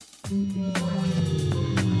Are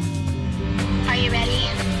you ready?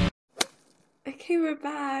 Okay, we're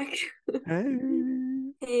back. Hey.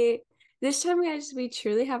 Hey, this time, guys, we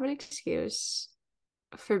truly have an excuse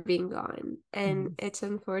for being gone. And Mhm, it's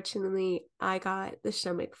unfortunately, I got the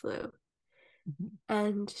stomach flu. mhm.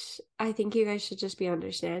 And I think you guys should just be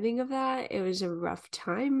understanding of that. It was a rough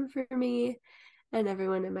time for me and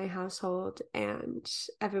everyone in my household and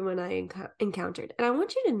everyone I encountered. And I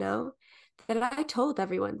want you to know that I told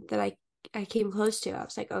everyone that I came close to. I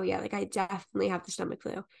was like, oh yeah, like I definitely have the stomach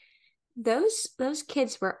flu. Those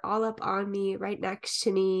kids were all up on me, right next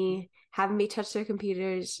to me, having me touch their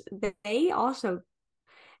computers. They also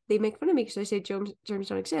they make fun of me because I say germs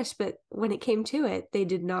don't exist, but when it came to it, they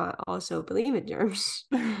did not also believe in germs.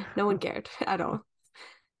 No one cared at all.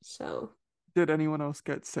 So Did anyone else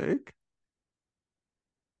get sick?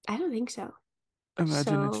 I don't think so.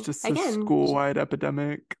 Imagine it's So just a again, school-wide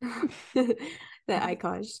epidemic. that I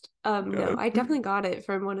caused. Yeah. No, I definitely got it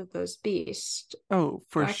from one of those beasts. Oh,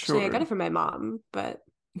 for Actually, I got sure. it from my mom, but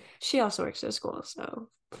she also works at school, so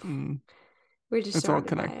Mm, we're just it's all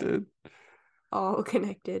surrounded by it. connected. All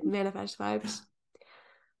connected, manifest vibes.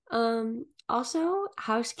 Also,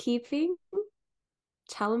 housekeeping.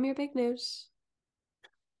 Tell them your big news.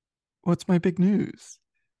 What's my big news?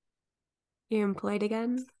 You're employed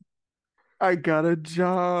again. I got a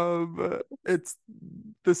job. It's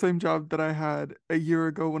the same job that I had a year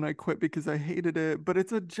ago when I quit because I hated it, but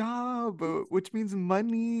it's a job, which means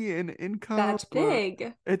money and income. That's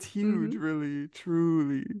big. It's huge, Mm-hmm. really,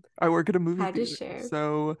 truly. I work at a movie Had to theater, share.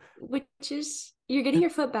 so Which is you're getting your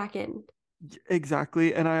foot back in.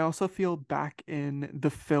 exactly. And I also feel back in the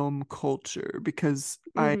film culture because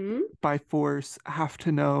I, Mm-hmm. by force, have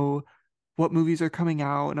to know what movies are coming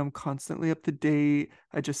out and I'm constantly up to date.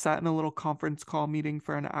 I just sat in a little conference call meeting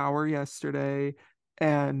for an hour yesterday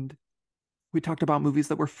and we talked about movies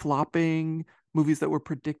that were flopping, movies that were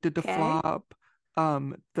predicted to Okay. flop.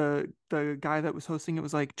 The guy that was hosting it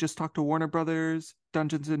was like, just talk to Warner Brothers,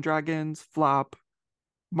 Dungeons and Dragons, flop,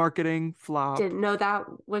 marketing, flop, Didn't know that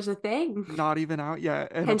was a thing. not even out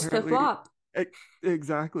yet. And Hence the apparently, flop. e-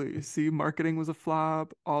 exactly. See, marketing was a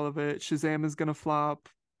flop, all of it. Shazam is gonna flop.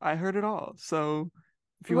 I heard it all. So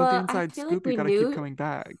if you want the Well, inside scoop, you gotta keep coming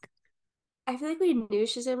back. I feel like we knew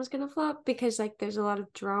Shazam was gonna flop because like there's a lot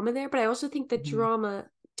of drama there, but I also think the Hmm. drama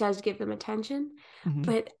does give them attention. Hmm.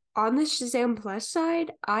 But on the Shazam Plus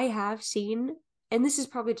side, I have seen, and this is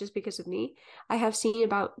probably just because of me, I have seen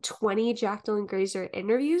about 20 Jack Dylan Grazer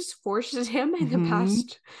interviews for Shazam in the Hmm.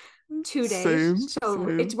 past 2 days. Same, So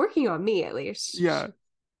it's same. working on me at least. Yeah,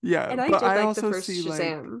 yeah. And I But did I like the also first see like,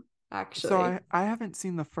 Shazam, so actually. I haven't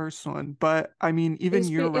seen the first one, but I mean, even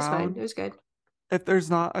year It's fine. It round, was good. if there's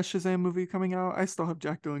not a Shazam movie coming out, I still have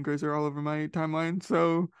Jack Dylan Grazer all over my timeline.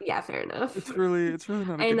 So Yeah, fair enough. it's really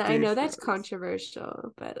not a And good I know gauge that's for us.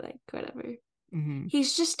 controversial, but like whatever. Hmm.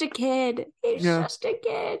 He's just a kid. He's Yeah, just a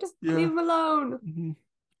kid. Leave yeah. him alone. Hmm.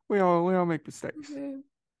 We all make mistakes. Okay.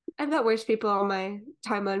 I've got worse people on my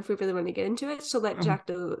timeline if we really want to get into it. So let Uh,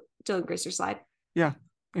 Dylan Grazer slide. yeah,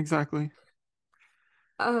 exactly.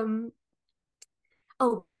 Um.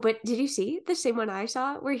 Oh, but did you see the same one I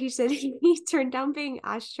saw where he said he turned down being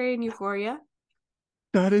Ashtray in Euphoria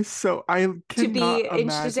That is so, I to cannot be in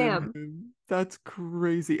imagine Shazam? him. That's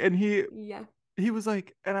crazy. And Yeah. he was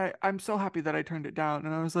like, and I'm so happy that I turned it down.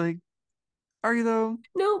 And I was like, are you though?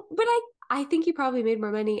 No, but I think he probably made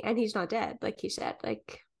more money and he's not dead, like he said.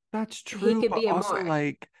 Like That's he true, could but be in also more.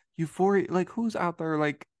 like Euphoria, like who's out there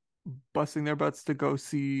like busting their butts to go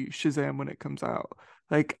see Shazam when it comes out?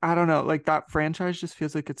 Like, I don't know, like that franchise just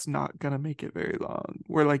feels like it's not gonna make it very long.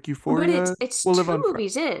 Where like But Euphoria it's will live two on forever.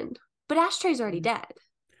 movies in. But Ashtray's already dead.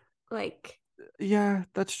 Like Yeah,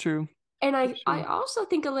 that's true. and That's I true. also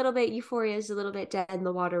think a little bit Euphoria is a little bit dead in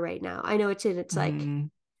the water right now. I know it's in its like Hmm.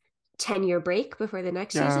 10-year break before the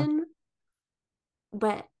next Yeah. season,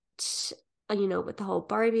 but with the whole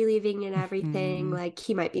Barbie leaving and everything, Hmm. like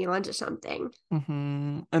he might be onto something.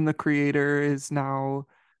 And the creator is now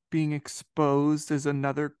being exposed as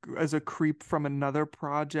a creep from another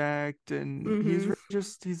project, and Mm-hmm.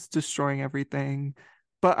 he's destroying everything.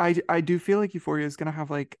 But I do feel like Euphoria is gonna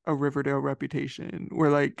have like a Riverdale reputation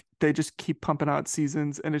where like they just keep pumping out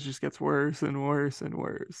seasons and it just gets worse and worse and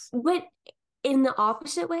worse. But in the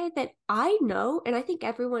opposite way that I know, and I think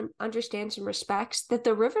everyone understands and respects that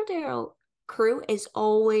the Riverdale crew is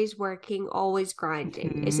always working, always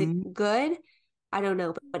grinding. Is it Hmm. good? I don't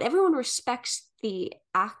know, but everyone respects the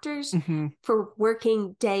actors Hmm. for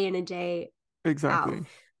working day in and day out. Exactly.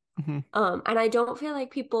 Hmm. And I don't feel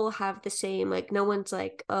like people have the same, like no one's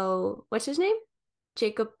like, oh, what's his name?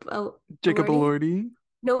 Jacob Jacob Elordi? Elordi.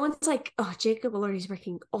 no one's like, oh, Jacob Elordi's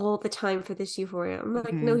working all the time for this Euphoria. I'm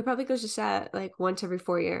like, no, he probably goes to set like once every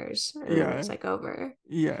 4 years, and then it's Yeah. like over.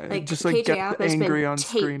 Yeah. Like Just like KJ gets Appa's been angry on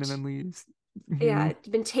screen and taped. then leaves. Yeah, Hmm. it's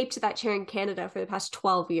been taped to that chair in Canada for the past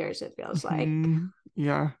 12 years, it feels like. Hmm.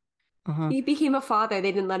 Yeah. Uh-huh. He became a father.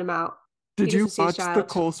 They didn't let him out. He Did you doesn't see his watch the child.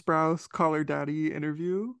 Cole Sprouse Call Her Daddy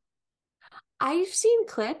interview? I've seen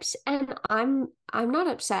clips and I'm not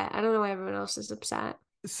upset. I don't know why everyone else is upset.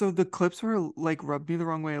 So the clips were like rubbed me the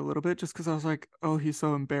wrong way a little bit just because I was like, oh, he's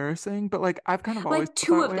so embarrassing. But like I've kind of always Like felt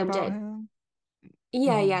two that of way them about did. him.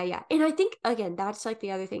 Yeah, Hmm. yeah, yeah. And I think again, that's like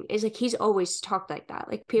the other thing is like he's always talked like that.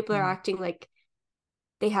 Like people are Hmm. acting like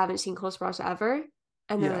they haven't seen Cole Sprouse ever.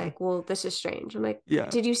 And they're Yeah. like, well, this is strange. I'm like, Yeah.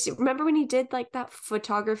 did you see, remember when he did like that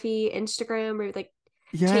photography Instagram or like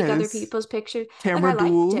take other Yes. people's pictures? Like Camera I liked it.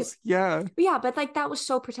 duels. Yeah. But yeah, but like that was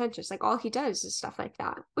so pretentious. Like all he does is stuff like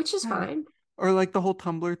that, which is Yeah. fine. Or like the whole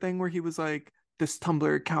Tumblr thing where he was like, this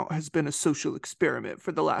Tumblr account has been a social experiment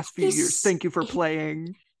for the last few years. He's Thank you for he,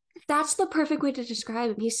 playing. that's the perfect way to describe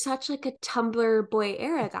him. He's such like a Tumblr boy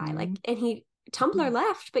era guy. Hmm. Like, and he Tumblr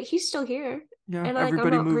left, but he's still here. Yeah. And like, I'm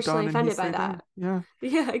Everybody not moved personally on and he's offended by stayed there. that. Yeah.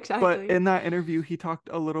 Yeah, But exactly. in that interview, he talked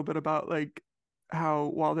a little bit about like how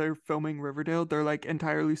while they're filming Riverdale, they're like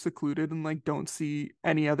entirely secluded and like don't see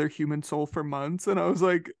any other human soul for months. And I was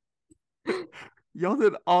like, y'all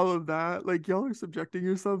did all of that. Like y'all are subjecting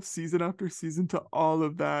yourself season after season to all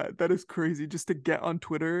of that. That is crazy just to get on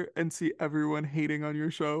Twitter and see everyone hating on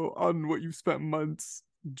your show on what you spent months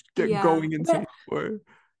get Yeah, going insane but for.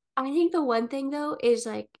 I think the one thing though is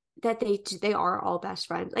like that they are all best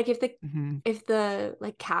friends. Like Hmm. if the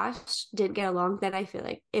like cast didn't get along, then I feel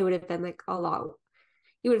like it would have been like a lot.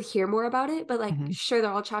 You would hear more about it, but like Hmm. sure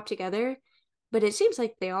they're all chopped together, but it seems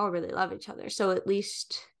like they all really love each other. So at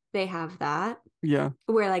least they have that. Yeah.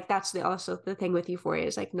 Where like that's the also the thing with Euphoria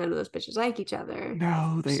is like none of those bitches like each other.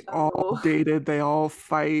 No, they all So dated, they all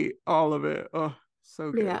fight, all of it. Oh,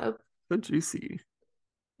 so good. yeah, So juicy.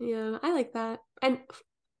 yeah, I like that. And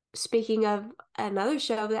speaking of another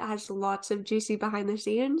show that has lots of juicy behind the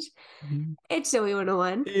scenes, Mhm. it's Zoey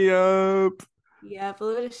 101. Yep. Yeah, a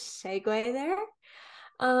little segue there.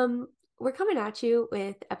 Um, we're coming at you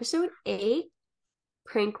with episode 8,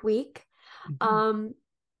 Prank Week. Mhm. Um,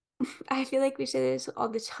 I feel like we say this all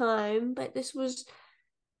the time, but this was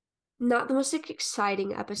not the most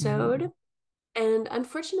exciting episode. Mhm. And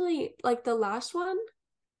unfortunately, like the last one,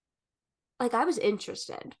 like I was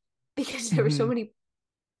interested because there were so Mhm. many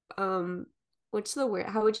what's the word?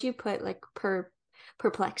 How would you put like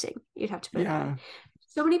perplexing? You'd have to put it that way. Yeah.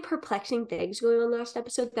 So many perplexing things going on last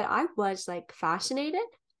episode that I was like fascinated.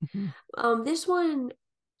 Mhm. This one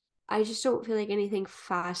I just don't feel like anything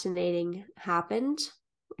fascinating happened.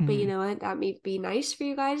 But you Mhm. know what? That may be nice for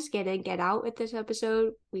you guys. Get in, get out with this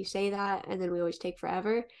episode. We say that and then we always take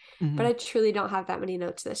forever. But Mhm. I truly don't have that many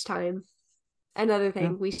notes this time. Another Yeah.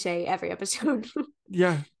 thing we say every episode.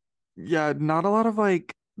 Yeah. Yeah. Not a lot of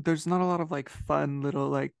like, there's not a lot of like fun little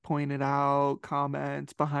like pointed out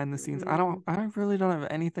comments behind the scenes. I really don't have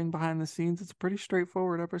anything behind the scenes. It's a pretty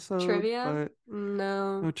straightforward episode, Trivia? but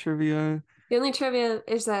No. no trivia. The only trivia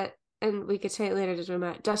is that, and we could say it later, just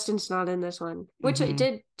remember, Dustin's not in this one, which it Hmm.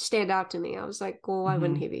 did stand out to me. I was like, well, why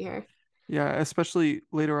wouldn't Hmm. he be here? Yeah, especially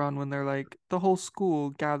later on when they're like the whole school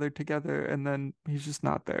gathered together and then he's just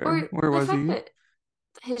not there. Or Where the was fact he? that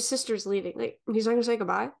his sister's leaving, like, he's not gonna say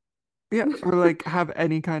goodbye. Yeah, or like have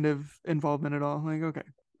any kind of involvement at all. Like, okay,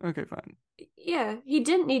 okay, fine. Yeah, he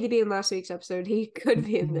didn't need to be in last week's episode. He could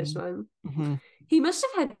be in this Hmm. one. Hmm. He must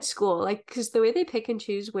have had school, like, because the way they pick and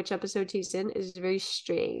choose which episodes he's in is very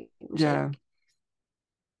strange. Yeah, Like,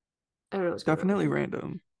 I don't know what's going on with definitely him.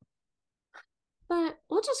 random. But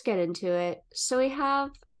we'll just get into it. So we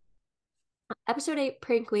have episode 8,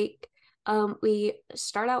 Prank Week. We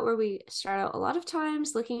start out where we start out a lot of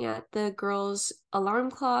times looking at the girls'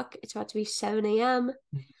 alarm clock. It's about to be 7 a.m.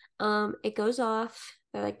 It goes off.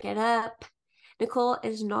 They're like, get up. Nicole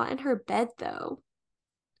is not in her bed though,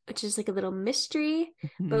 which is like a little mystery.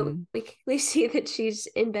 But Hmm. we quickly see that she's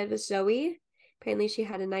in bed with Zoe. Apparently, she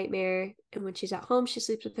had a nightmare, and when she's at home, she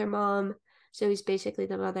sleeps with her mom. Zoe's basically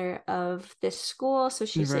the mother of this school, so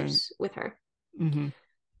she Right. sleeps with her. Hmm.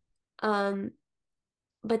 Um,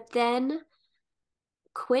 but then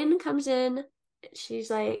Quinn comes in. She's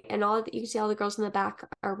like, and all you can see all the girls in the back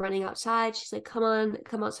are running outside. She's like, come on,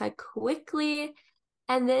 come outside quickly.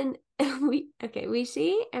 And then we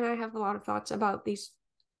see, and I have a lot of thoughts about these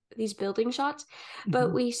building shots, but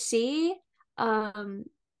Hmm. we see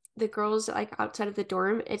the girls like outside of the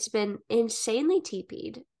dorm. It's been insanely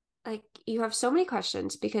TP'd. Like you have so many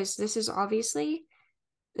questions because this is another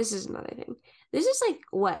thing. This is like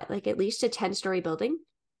what, like at least a 10-story building.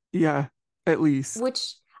 Yeah, at least.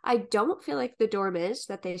 which I don't feel like the dorm is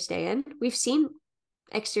that they stay in. We've seen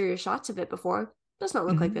exterior shots of it before. Does not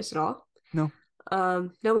look like Hmm. this at all. No.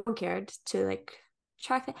 No one cared to like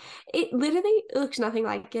track that. It literally looks nothing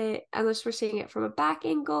like it unless we're seeing it from a back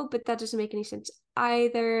angle, but that doesn't make any sense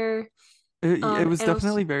either. It was And also,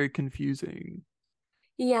 definitely very confusing.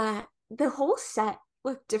 yeah, the whole set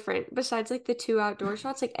looked different besides like the two outdoor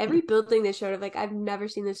shots. Like every building they showed of, like I've never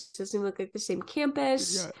seen this system look like the same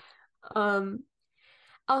campus. Yeah. Um,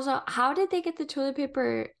 Also, how did they get the toilet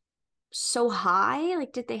paper so high?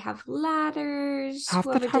 Like, did they have ladders? Half the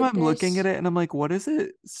Whoever time did I'm looking at this? it and I'm like, what is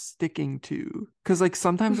it sticking to? Because like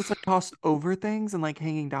sometimes it's like tossed over things and like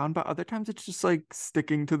hanging down, but other times it's just like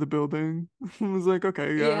sticking to the building. I was like,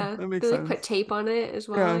 okay, yeah, Yeah, that they makes like put sense. tape on it as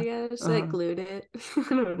well, Yeah. I guess. They like Uh-huh. glued it. I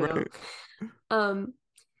don't know. Right. Um,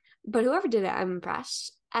 but whoever did it, I'm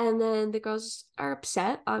impressed. And then the girls are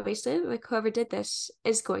upset, obviously. Like whoever did this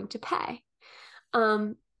is going to pay.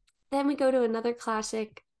 Um, then we go to another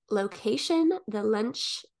classic location, the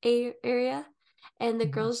lunch area, and the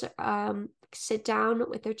Mhm. girls sit down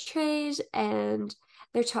with their trays and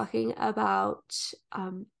they're talking about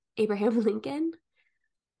Abraham Lincoln.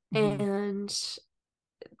 Mhm. And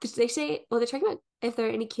they say, well, they're talking about if there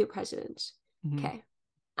are any cute presidents. Mhm. Okay.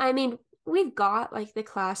 I mean, we've got like the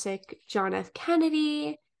classic John F.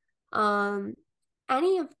 Kennedy, um,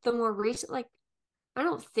 any of the more recent, like I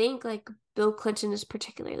don't think like Bill Clinton is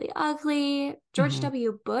particularly ugly. George Mhm.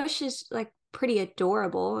 W. Bush is like pretty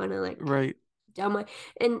adorable in a like Right. dumb way.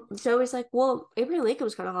 And Zoe's like, well, Abraham Lincoln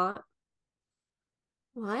was kind of hot.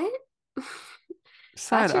 What?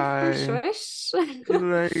 Side That's your first eye. choice?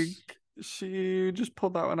 Like she just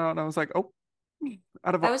pulled that one out and I was like, oh,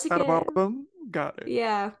 I was like, out of all of them, got it.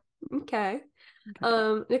 yeah, okay.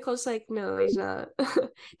 Got it. Nicole's like, no, he's not.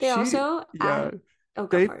 They She, also yeah, add, oh,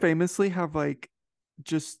 go they for it. famously have like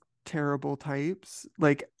just terrible types.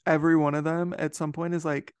 Like every one of them at some point is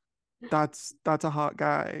like, that's a hot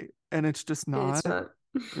guy. And it's just not. It's not.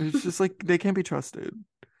 It's just like they can't be trusted.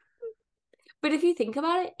 But if you think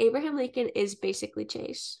about it, Abraham Lincoln is basically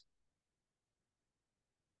Chase.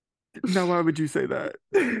 Now, why would you say that?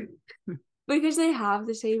 Because they have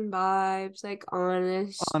the same vibes, like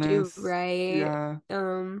honest, do Honest. right, Yeah.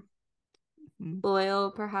 um, Mhm.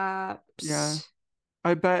 loyal Yeah. perhaps,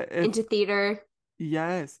 I bet if into theater.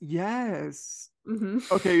 yes, yes. Hmm.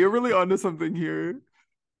 Okay, you're really onto something here.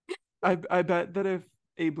 I bet that if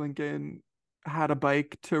Abe Lincoln had a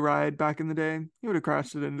bike to ride back in the day, he would have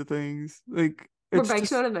crashed it into things. Like Were it's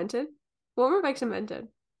bikes not just invented? When were bikes invented?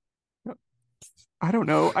 I don't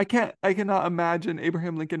know. I cannot imagine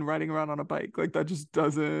Abraham Lincoln riding around on a bike. Like that just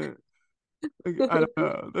doesn't like I don't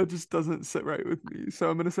know. That just doesn't sit right with me. So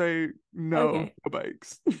I'm gonna say no, Okay. no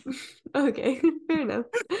bikes. Okay, fair enough.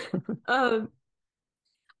 Um,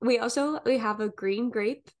 we have a green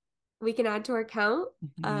grape we can add to our count.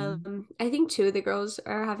 Mhm. I think two of the girls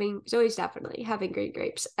are having Zoe's definitely having green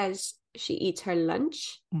grapes as she eats her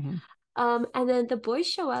lunch. Mhm. And then the boys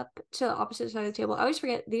show up to the opposite side of the table. I always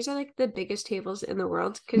forget these are like the biggest tables in the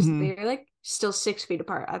world because Mhm. they're like still 6 feet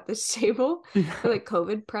apart at this table. They're Yeah. like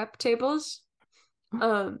COVID prep tables.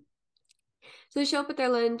 Um, so they show up with their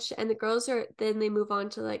lunch, and the girls are then they move on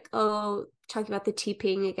to like, oh, talking about the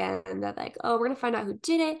TPing again. And they're like, oh, we're gonna find out who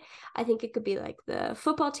did it. I think it could be like the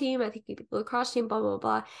football team. I think it could be the lacrosse team. Blah blah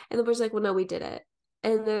blah. And the boys are like, well, no, we did it.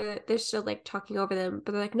 And they're still like talking over them,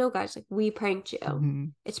 but they're like, no, guys, like we pranked you.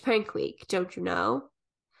 Mhm. It's prank week, don't you know?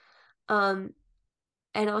 Um,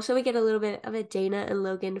 and also we get a little bit of a Dana and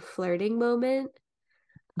Logan flirting moment,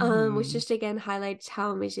 which Mhm. just again highlights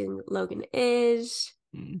how amazing Logan is.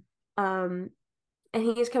 Mhm. Um, and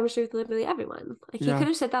he has chemistry with literally everyone. Like he Yeah. could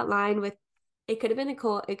have said that line with it could have been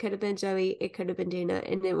Nicole, it could have been Zoe, it could have been Dana,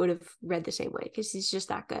 and it would have read the same way because he's just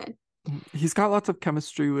that good. He's got lots of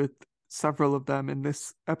chemistry with several of them in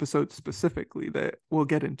this episode specifically that we'll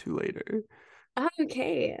get into later.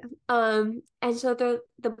 Okay. And so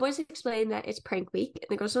the boys explain that it's prank week, and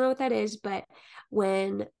the girls don't know what that is, but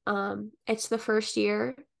when it's the first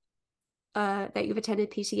year that you've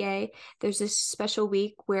attended PCA, there's this special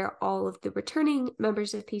week where all of the returning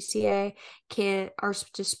members of PCA can are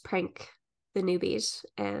just prank the newbies,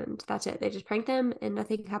 and that's it. They just prank them, and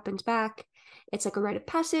nothing happens back. It's like a rite of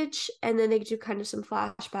passage, and then they do kind of some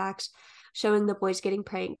flashbacks showing the boys getting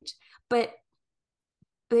pranked. But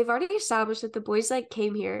they've already established that the boys like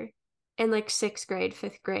came here in like sixth grade,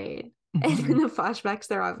 fifth grade, and in Mhm. the flashbacks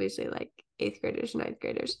they're obviously like eighth graders, ninth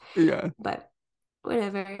graders, Yeah. but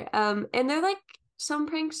whatever. And they're like some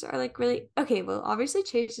pranks are like really okay. Well, obviously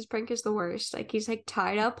Chase's prank is the worst. Like he's like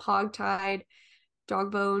tied up, hog tied,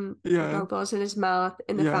 dog bone or Yeah. dog balls in his mouth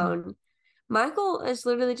in the Yeah. fountain. Michael is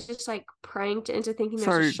literally just like pranked into thinking there's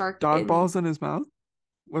a Sorry, shark dog in. balls in his mouth?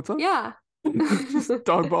 What's up? Yeah. Just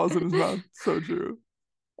dog balls in his mouth. So true.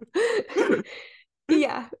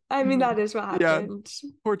 Yeah, I mean that is what Yeah, happened.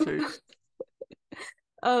 poor Chase.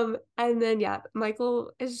 And then yeah,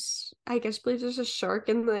 Michael is, I guess, believes there's a shark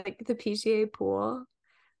in like the PCA pool.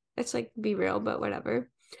 It's like be real, but whatever.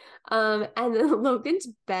 And then Logan's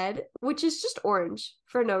bed, which is just orange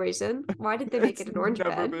for no reason. Why did they make It's it an orange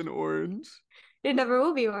never bed? been orange. It never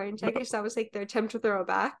will be orange. I No, guess that was like their attempt to throw it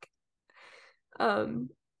back. Um,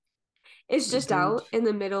 it's just out vintage. in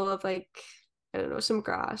the middle of like, I don't know, some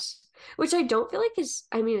grass, which I don't feel like is,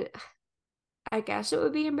 I mean, I guess it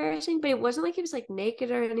would be embarrassing, but it wasn't like he was like naked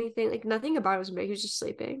or anything. Like nothing about it was embarrassing. He was just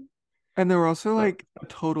sleeping. And there were also But like a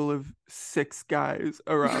total of 6 guys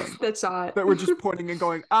around that's not. that were just pointing and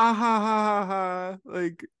going, ah ha ha ha ha.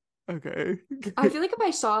 Like, okay. I feel like if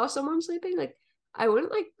I saw someone sleeping, like I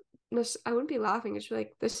wouldn't like I wouldn't be laughing. It's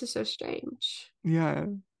like this is so strange. Yeah.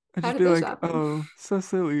 I'd How just did be this like, happen? oh, so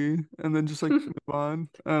silly. And then just like move on.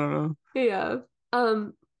 I don't know. Yeah.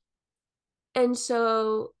 Um, and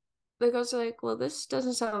so the girls are like, well, this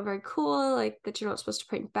doesn't sound very cool, like that you're not supposed to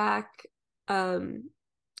prank back. Um,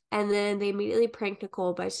 and then they immediately prank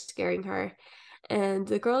Nicole by scaring her. And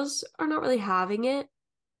the girls are not really having it,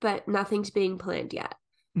 but nothing's being planned yet.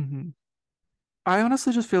 Hmm. I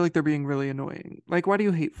honestly just feel like they're being really annoying. Like, why do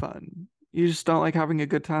you hate fun? You just don't like having a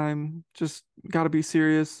good time. Just gotta be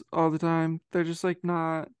serious all the time. They're just like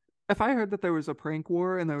not. If I heard that there was a prank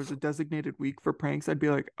war and there was a designated week for pranks, I'd be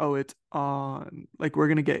like, oh, it's on. Like, we're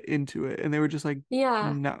gonna get into it. And they were just like,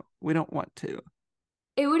 Yeah, no, we don't want to.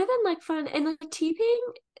 it would have been like fun. And like TPing,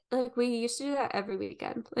 like we used to do that every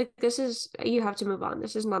weekend. Like this is, you have to move on.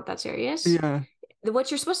 This is not that serious. Yeah. What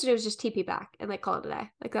you're supposed to do is just TP back and like call it a day.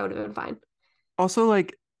 Like that would have been fine. Also,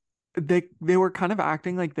 like, they were kind of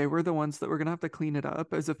acting like they were the ones that were gonna have to clean it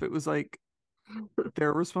up as if it was like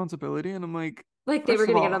their responsibility. And I'm like, Like they were first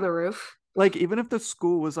of gonna get on all, the roof. like, even if the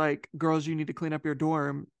school was like, girls, you need to clean up your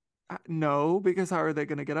dorm, no, because how are they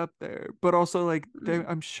going to get up there? But also, like, Mhm.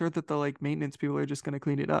 I'm sure that the like maintenance people are just going to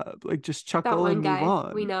clean it up. Like, just That chuckle one and move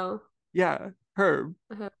guy we on. know. Yeah, Herb.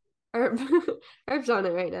 Uh-huh. Herb, Herb's on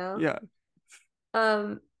it right now. Yeah.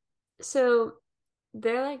 Um, so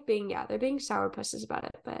they're like being, yeah, they're being sourpusses about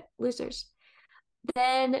it, but losers.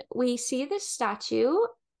 Then we see this statue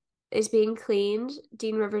is being cleaned.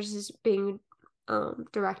 Dean Rivers is being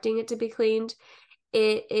directing it to be cleaned.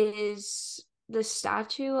 It is the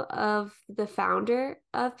statue of the founder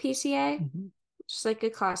of PCA, Mhm. just like a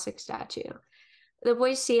classic statue. The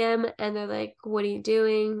boys see him and they're like, "What are you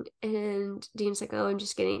doing?" And Dean's like, "Oh, I'm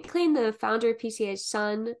just getting it clean." The founder of PCA's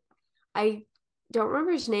son, I don't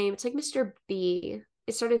remember his name. It's like Mr. B.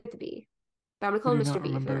 It started with the B, but I'm gonna I call him do Mr. not B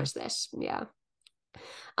for the remember. rest of this. Yeah.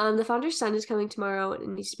 The founder's son is coming tomorrow and it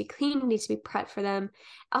needs to be cleaned, needs to be prepped for them.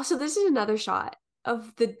 Also, this is another shot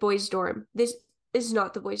of the boys' dorm. This is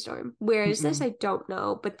not the boys' dorm. Where is this? Mm-mm. I don't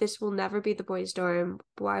know, but this will never be the boys' dorm.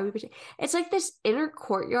 Why we it's like this inner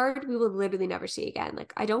courtyard we will literally never see again.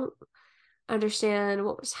 Like I don't understand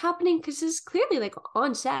what was happening because this is clearly like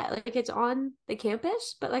on set. Like it's on the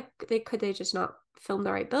campus, but like they just not film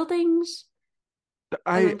the right buildings?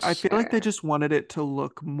 I'm I feel like they unsure. just wanted it to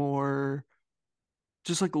look more,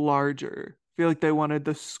 just like larger. I feel like they wanted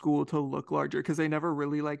the school to look larger because they never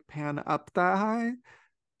really like pan up that high.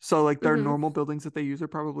 So like their Hmm. normal buildings that they use are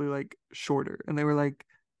probably like shorter. And they were like,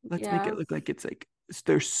 let's make it Yeah. look like it's like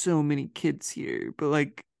there's so many kids here. But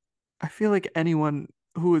like I feel like anyone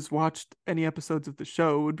who has watched any episodes of the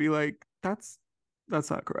show would be like, that's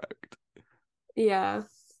not correct. Yeah.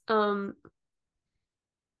 Um,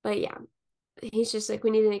 but yeah, he's just like, we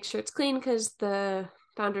need to make sure it's clean because the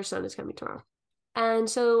founder's son is coming tomorrow. And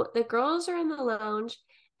so the girls are in the lounge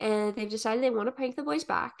and they've decided they want to prank the boys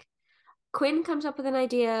back. Quinn comes up with an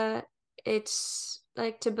idea. It's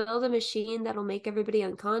like to build a machine that'll make everybody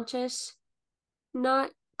unconscious.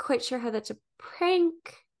 Not quite sure how that's a prank.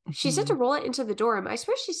 She said to Mhm. roll it into the dorm. I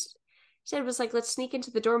swear she said it was like, let's sneak into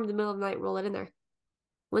the dorm in the middle of the night, roll it in there.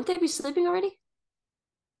 Wouldn't they be sleeping already?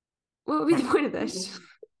 What would be the point of this?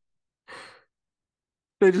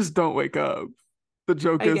 They just don't wake up. The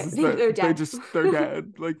joke I is, get is that they're dead. they're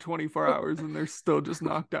dead like 24 hours and they're still just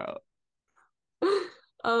knocked out.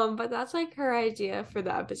 But that's like her idea for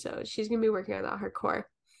the episode. She's gonna be working on that hardcore.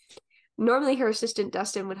 Normally her assistant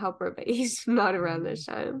Dustin would help her, but he's not around Mhm. this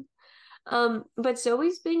time. But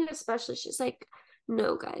Zoe's being a specialist. She's like,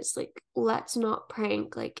 no, guys, like, let's not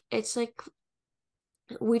prank. Like, it's like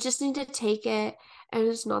we just need to take it, and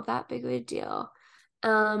it's not that big of a deal.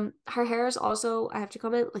 Her hair is also, I have to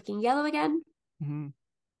comment, looking yellow again, Mhm.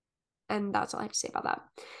 and that's all I have to say about that.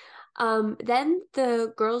 Then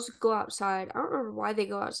the girls go outside. I don't remember why they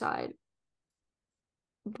go outside,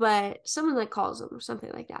 but someone like calls them or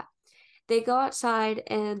something like that. They go outside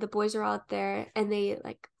and the boys are out there and they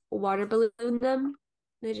like water balloon them.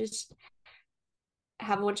 They just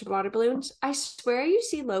have a bunch of water balloons. I swear you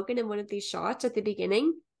see Logan in one of these shots at the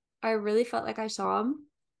beginning. I really felt like I saw him.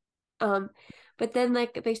 Um, but then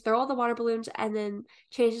like they throw all the water balloons and then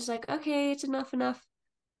Chase is like, okay, it's enough.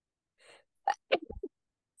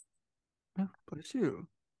 Oh, bless you.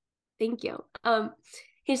 Thank you.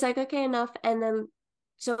 He's like, okay, enough. And then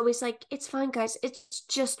Zoe's like, it's fine, guys. It's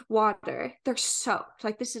just water. They're soaked.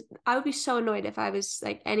 Like this is I would be so annoyed if I was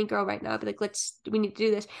like any girl right now. I'd be like, we need to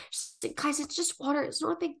do this. Like, guys, it's just water. It's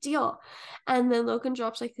not a big deal. And then Logan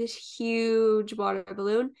drops like this huge water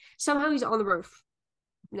balloon. Somehow he's on the roof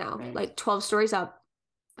now, like 12 stories up.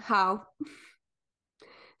 How?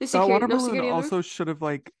 The That security, water no balloon security on the also roof. should have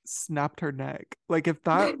like snapped her neck. Like if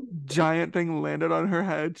that giant thing landed on her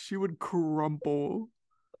head, she would crumple.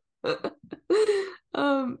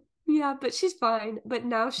 um yeah, but she's fine, but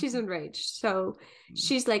now she's enraged, so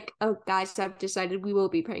she's like, oh guys, I've decided we will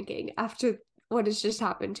be pranking after what has just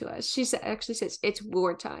happened to us. Actually says it's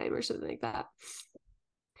wartime or something like that.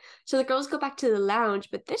 So the girls go back to the lounge,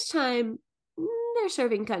 but this time they're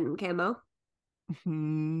serving cotton camo.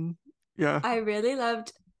 Hmm. Yeah. I really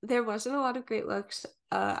loved there wasn't a lot of great looks,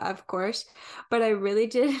 of course, but I really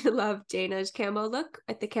did love Dana's camo look,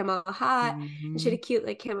 like the camo hat. And she Hmm. had a cute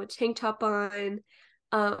like camo tank top on.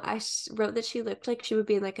 Wrote that she looked like she would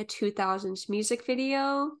be in like a 2000s music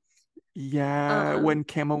video. Yeah, Um, when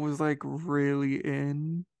Camo was like really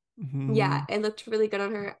in. Hmm. yeah, it looked really good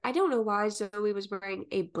on her. I don't know why Zoe was wearing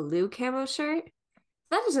a blue camo shirt.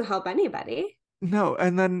 That doesn't help anybody. No,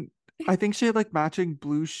 and then I think she had like matching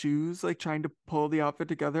blue shoes, like trying to pull the outfit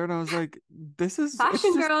together, and I was like, it's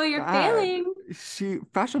Fashion just girl, you're bad. failing. She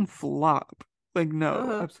fashion flop. Like, no,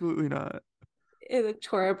 Uh, absolutely not. it looked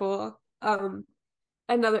horrible.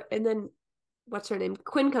 And then what's her name?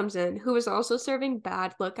 Quinn comes in, who was also serving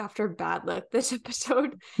bad look after bad look this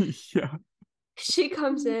episode. Yeah. She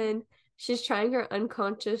comes in, she's trying her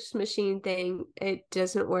unconscious machine thing. It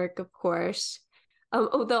doesn't work, of course.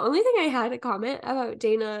 Oh, the only thing I had a comment about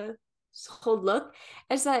Dana's whole look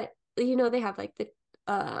is that, they have like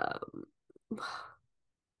um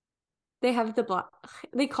they have the black,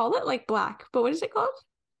 they call it like black, but what is it called?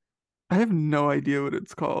 I have no idea what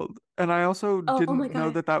it's called. And I also Oh my didn't know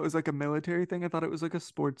God. that that was like a military thing. I thought it was like a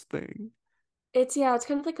sports thing. Yeah, it's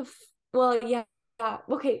kind of like well, yeah,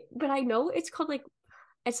 okay, but I know it's called like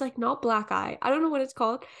it's like not black eye. I don't know what it's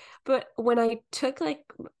called, but when I took like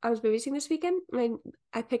I was babysitting this weekend and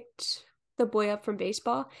I picked the boy up from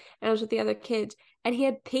baseball and I was with the other kids and he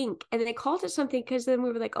had pink and they called it something because then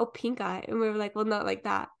we were like, oh, pink eye. And we were like, well, not like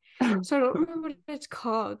that. So I don't remember what it's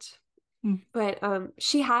called. But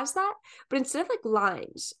she has that, but instead of like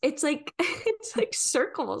lines, it's like it's like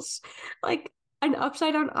circles, like an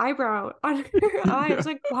upside down eyebrow on her eye. I was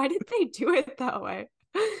Yeah. like, why did they do it that way?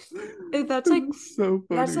 And It's so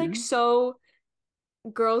that's like funny. so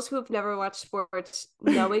girls who have never watched sports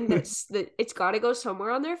knowing that it's got to go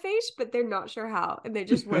somewhere on their face, but they're not sure how, and they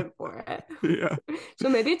just Yeah. went for it. Yeah. So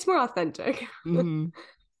maybe it's more authentic. Hmm.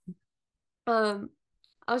 Um,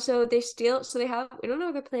 Also they steal, so they have, we don't know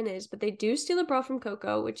what their plan is, but they do steal a bra from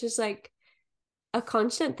Coco, which is like a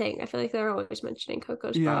constant thing. I feel like they're always mentioning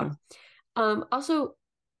Coco's bra. Yeah. Also,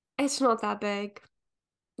 it's not that big.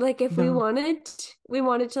 Like if No. we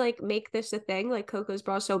wanted to like make this a thing, like Coco's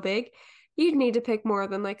bra so big, you'd need to pick more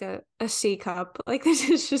than like a C cup. Like this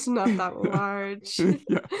is just not that large.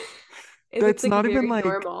 Yeah. It looks That's like not even very like,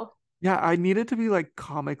 normal. yeah, I need it to be like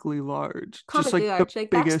comically large. Just Comically like the large. Like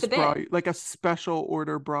that's the biggest bra, bit. like a special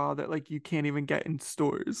order bra that like you can't even get in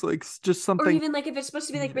stores. Like just Or something even like if it's supposed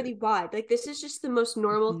to be like really big. wide. Like this is just the most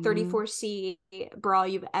normal Mhm. 34C bra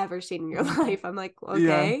you've ever seen in your life. I'm like, Yeah.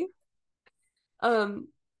 okay. Um,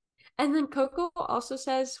 And then Coco also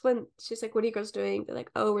says when she's like, what are you girls doing? They're like,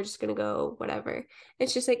 oh, we're just gonna go, whatever. And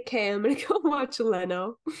she's like, okay, I'm gonna go watch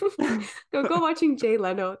Leno. Go watching Jay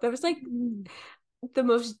Leno. That was like the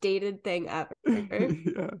most dated thing ever.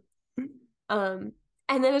 Yeah. Um,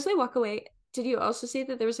 and then as they walk away, did you also see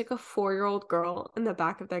that there was like a 4-year-old girl in the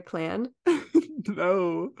back of their clan?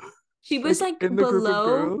 No. She was Like like in the group of below,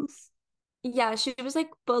 girls, yeah, she was like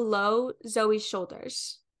below Zoe's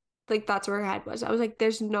shoulders. Like that's where her head was. I was like,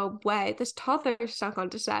 there's no way. This toddler stuck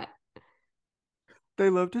onto set. they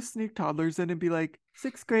love to sneak toddlers in and be like,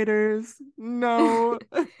 sixth graders. No.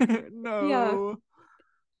 Yeah. No.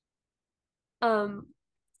 Um,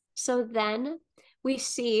 so then we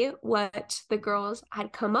see what the girls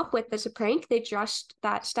had come up with as a prank. They dressed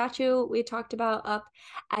that statue we talked about up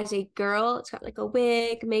as a girl. It's got like a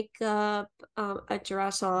wig, makeup, a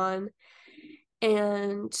dress on.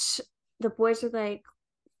 And the boys are like,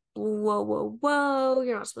 whoa, whoa, whoa,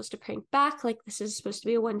 you're not supposed to prank back. Like, this is supposed to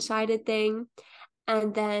be a one-sided thing.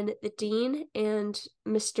 And then the dean and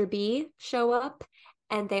Mr. B show up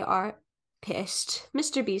and they are pissed.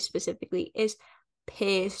 Mr. B specifically is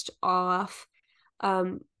pissed off.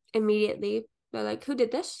 Immediately they're like, who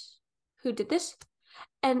did this? Who did this?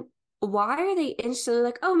 And why are they instantly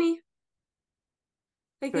like, oh, me?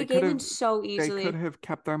 Like, They they could gave in have so they could easily. have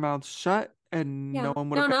kept their mouths shut and no Yeah, one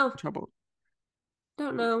would have don't been know. in trouble.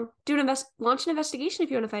 Don't know. Launch an investigation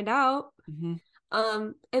if you want to find out. Mm-hmm.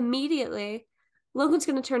 Immediately, Logan's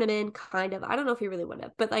gonna turn him in, kind of. I don't know if he really would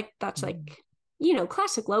have, but like that's Mm-hmm. like,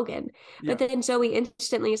 classic Logan. But Yeah. then Zoe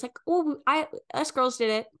instantly is like, oh, us girls did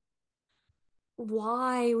it.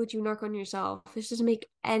 Why would you narc on yourself? This doesn't make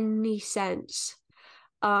any sense.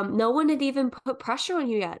 No one had even put pressure on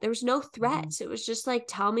you yet. There was no Mm-hmm. threats. It was just like,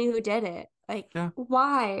 tell me who did it. Like, Yeah.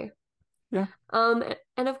 why? Yeah.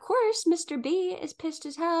 And of course, Mr. B is pissed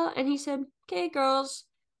as hell, and he said, "Okay, girls."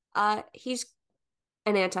 He's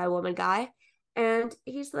an anti-woman guy, and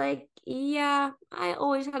he's like, "Yeah, I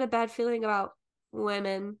always had a bad feeling about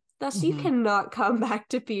women. Thus, you Mm-hmm. cannot come back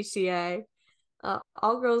to PCA.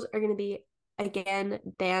 All girls are going to be again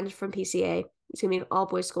banned from PCA. It's going to be an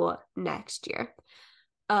all-boys school next year."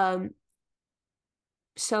 Um,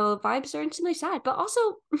 so vibes are instantly sad, but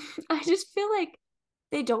also I just feel like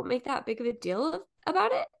they don't make that big of a deal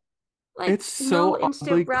about it. Like, It's no so oddly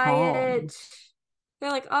instant calm. riot.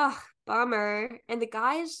 They're like, oh, bummer. And the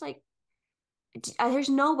guys, like, there's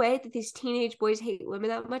no way that these teenage boys hate women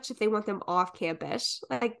that much if they want them off campus.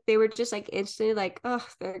 Like, they were just like instantly like, oh,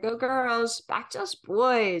 there go girls. Back to us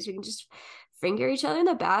boys. We can just finger each other in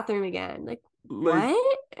the bathroom again. Like, Like,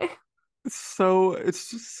 what?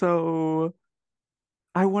 it's just so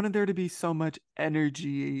I wanted there to be so much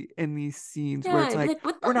energy in these scenes where Yeah, it's I'd be like, like,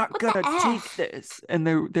 what we're the not what the gonna take F? this. And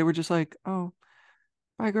they were just like, oh,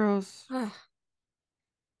 bye girls.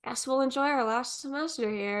 Guess we'll enjoy our last semester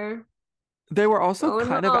here. They were also Going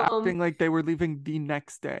kind of home. acting like they were leaving the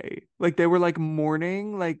next day. Like they were like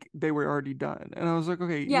mourning, like they were already done. And I was like,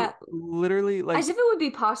 okay, you Yeah, literally as like, if it would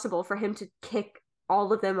be possible for him to kick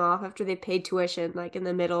all of them off after they paid tuition, like in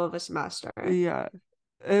the middle of a semester. yeah.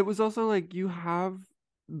 It was also like you have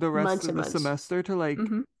the rest Months of and the months. semester to like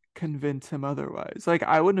Mm-hmm. convince him otherwise. Like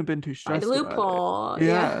I wouldn't have been too Find a stressed about it. loophole. Yeah.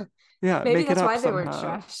 Yeah. Yeah. Maybe Make it that's up why they weren't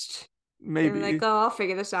somehow. stressed. They were like, Maybe. oh, I'll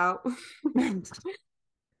figure this out.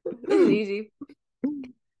 This is easy.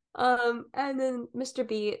 And then Mr.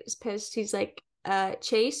 B is pissed. He's like,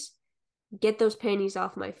 Chase, get those panties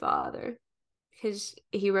off my father. Because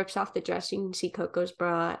he rips off the dress. You can see Coco's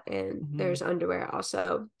bra, and Mhm. there's underwear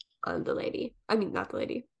also on the lady. I mean, not the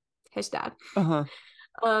lady, his dad. Uh-huh.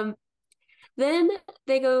 Um, then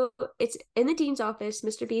they go, it's in the dean's office.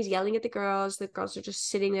 Mr. B is yelling at the girls. The girls are just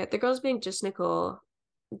sitting there. The girls being just Nicole,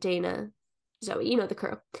 Dana, Zoe, the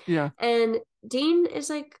crew. Yeah. And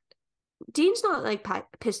Dean's not like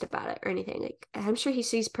pissed about it or anything. Like, I'm sure he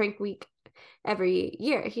sees prank week every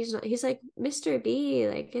year. He's like, Mr. B,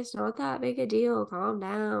 like, it's not that big a deal. Calm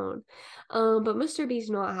down. But Mr. B's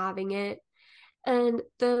not having it. And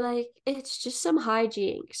they're like, it's just some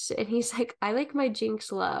hijinks. And he's like, I like my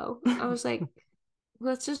jinx low. I was like,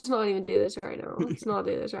 let's just not even do this right now. Let's not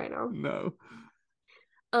do this right now. No.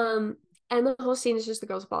 Um, and the whole scene is just the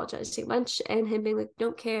girls apologizing much and him being like,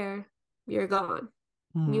 don't care. You're gone.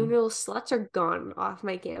 You Mhm. little sluts are gone off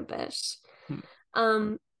my campus. Mhm.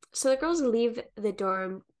 Um, so the girls leave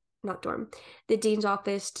the not dorm, the dean's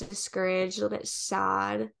office discouraged, a little bit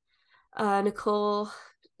sad. Nicole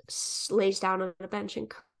lays down on a bench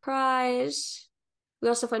and cries. We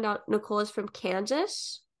also find out Nicole is from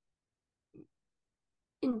Kansas.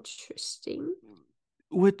 Interesting.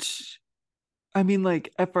 Which I mean,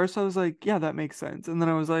 like at first I was like, yeah, that makes sense. And then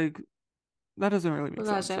I was like, that doesn't really make Well,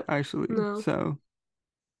 that's sense, it. actually. No, So,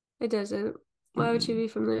 it doesn't. Why would she mm, be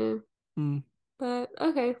from there? mm. But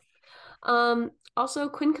okay. Also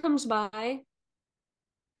Quinn comes by.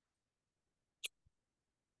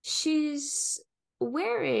 She's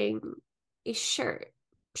wearing a shirt,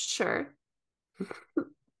 sure,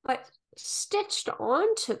 but stitched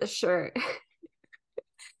onto the shirt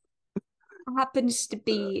happens to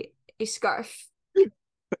be a scarf.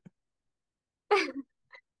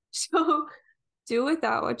 So do with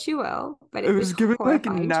that what you will, but It it was was giving like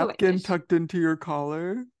horrifying to napkin witness. tucked into your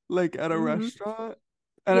collar, like at a Hmm. restaurant.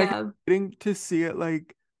 And I kept Yeah, waiting to see it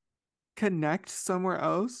like connect somewhere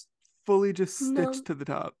else, fully just no, stitched to the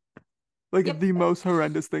top. Like Yep. the most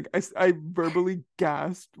horrendous thing. I verbally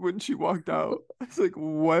gasped when she walked out. I was like,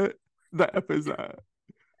 what the F is that?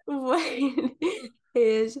 What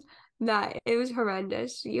is that? It was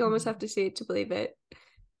horrendous. You almost have Mhm. to see it to believe it.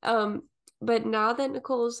 Um, but now that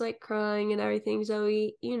Nicole's like crying and everything,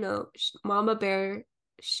 Zoe, Mama Bear,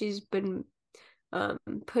 she's been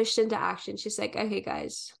pushed into action. She's like, okay,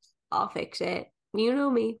 guys, I'll fix it. You know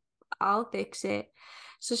me, I'll fix it.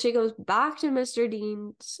 So she goes back to Mr.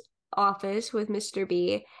 Dean's office with Mr.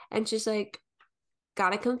 B, and she's like,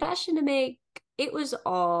 got a confession to make. It was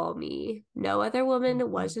all me. No other woman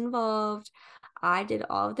was involved. I did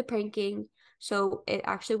all of the pranking. So it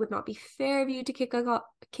actually would not be fair of you to kick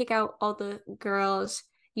out all the girls.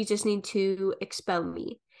 You just need to expel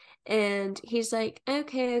me. And he's like,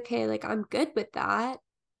 okay, okay, like I'm good with that.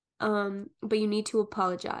 But you need to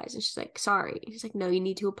apologize. And she's like, sorry. He's like, no, you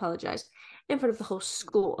need to apologize in front of the whole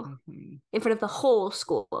school. Mhm. In front of the whole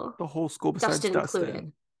school. The whole school besides Dustin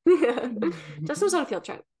included. Dustin. Dustin was on a field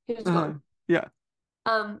trip. He was Uh-huh. gone. Yeah.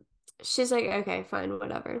 Um, she's like, okay, fine,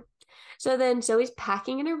 whatever. So then Zoe's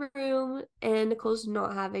packing in her room and Nicole's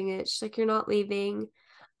not having it. She's like, you're not leaving.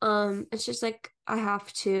 And she's like, I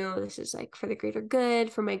have to. This is like for the greater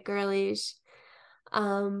good, for my girlies.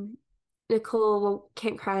 Um, Nicole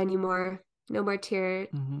can't cry anymore. No more tear.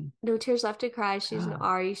 Mhm. No tears left to cry. She's an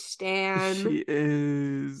Ari stan. She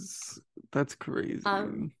is. That's Um,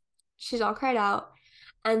 crazy. she's all cried out.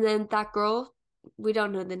 And then that girl, we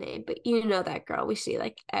don't know the name, but you know that girl we see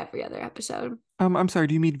like every other episode. I'm sorry,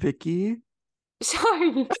 do you mean Vicky?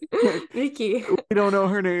 Sorry, Vicky. We don't know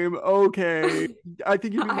her name. Okay. I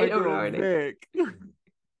think you mean I my don't know girl her name. Vic.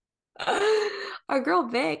 Our girl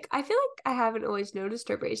Vic, I feel like I haven't always noticed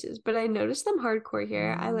her braces, but I noticed them hardcore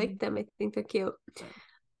here. I like Mhm. them. I think they're cute.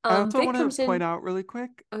 I also Vic want to comes point in. out really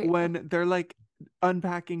quick Oh yeah. when they're like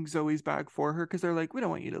unpacking Zoe's bag for her because they're like, we don't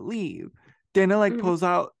want you to leave. Dana like Mhm. pulls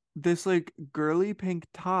out this like girly pink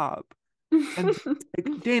top and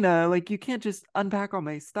like, Dana, like you can't just unpack all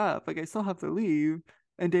my stuff. Like I still have to leave.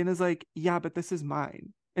 And Dana's like, yeah, but this is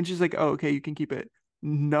mine. And she's like, oh, okay, you can keep it.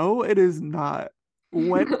 No, it is not.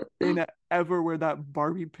 When did Dana ever wear that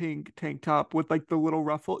Barbie pink tank top with like the little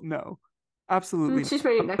ruffle? No, absolutely She's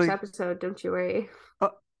ready not. next Like, episode, don't you worry. uh,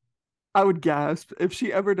 I would gasp if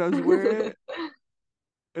she ever does wear it.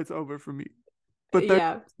 It's over for me. But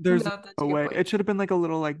Yeah, there's no, that's no a good way. point. It should have been like a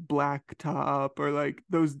little like black top or like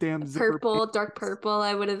those damn zipper Purple, dark pants. purple,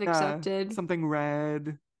 I would have Yeah, accepted. something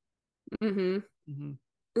red. Mm-hmm. Hmm.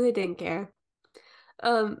 They didn't care.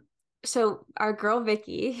 Um, so our girl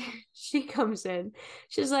Vicky, she comes in.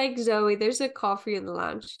 She's like, Zoe, there's a call for you in the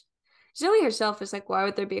lounge. Zoe herself is like, why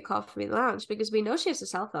would there be a call for me in the lounge? Because we know she has a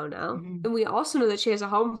cell phone now. Hmm. And we also know that she has a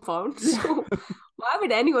home phone. Yeah. So why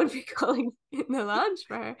would anyone be calling in the lounge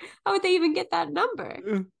for her? How would they even get that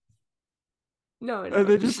number? No one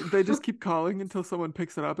knows. They just keep calling until someone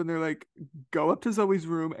picks it up and they're like, go up to Zoe's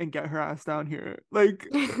room and get her ass down here. Like,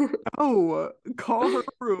 oh, call her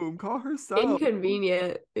room, call herself.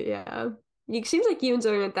 Inconvenient. Yeah. It seems like you and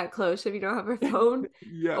Zoe aren't that close if you don't have her phone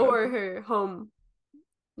Yeah. or her home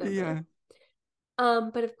Yeah.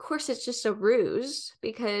 number. But of course it's just a ruse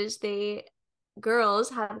because they girls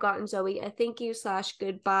have gotten Zoe a thank you slash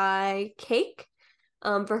goodbye cake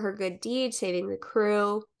for her good deed, saving the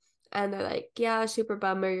crew. And they're like, yeah, super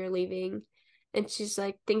bummer you're leaving. And she's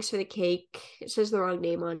like, thanks for the cake. It says the wrong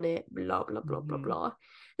name on it, blah, blah, blah, blah, Hmm. blah.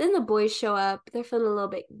 Then the boys show up. They're feeling a little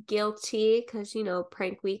bit guilty because,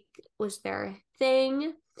 prank week was their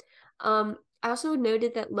thing. I also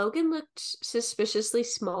noted that Logan looked suspiciously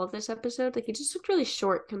small this episode. Like he just looked really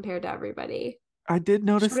short compared to everybody. I did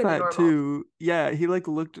notice Shorter than that normal. too. Yeah,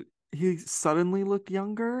 he suddenly looked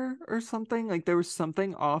younger or something. Like there was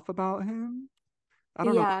something off about him. I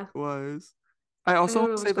don't know Yeah, what it was. I I also don't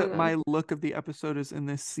want know to say what's that going my on. look of the episode is in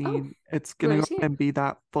this Oh, scene. It's let gonna me go see ahead it. and be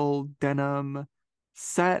that full denim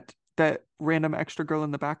set that random extra girl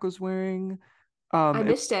in the back was wearing. I It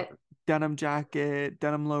missed it. denim jacket,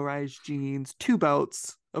 denim low-rise jeans, two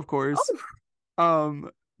belts, of course. Oh,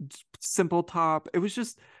 Um, simple top.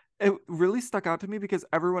 It really stuck out to me because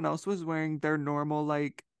everyone else was wearing their normal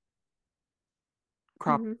like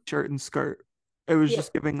crop hmm. shirt and skirt. It was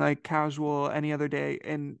just Yep. giving like casual any other day,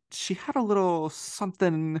 and she had a little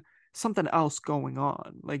something else going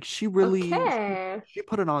on. Like Okay. she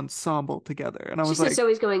put an ensemble together, and I She was says like,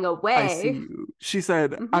 Zoe's going I see away. you. She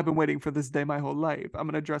said, Hmm. I've been waiting for this day my whole life. I'm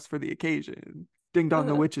gonna dress for the occasion. Ding dong,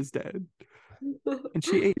 the witch is dead. And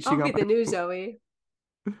she ate. She I'll be got the my new vote. Zoe.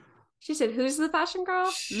 She said, "Who's the fashion girl?"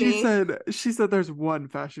 She Me. said she said there's one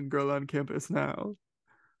fashion girl on campus now.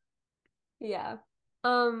 Yeah.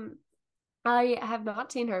 Um, I have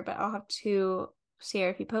not seen her, but I'll have to. see her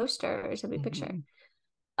if you post her or send me a picture.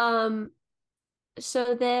 Mhm.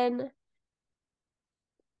 So then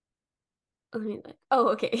let me like, oh,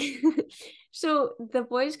 okay. So the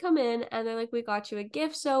boys come in and they're like, we got you a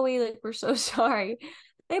gift, Zoe. Like, we're so sorry.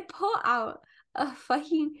 They pull out a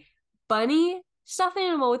fucking bunny stuffed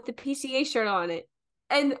animal with the PCA shirt on it.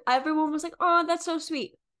 And everyone was like, oh, that's so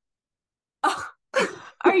sweet. Oh,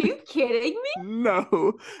 are you kidding me?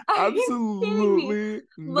 No, Are you kidding me? absolutely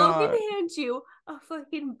Logan not. hands you a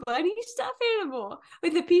fucking bunny stuffed animal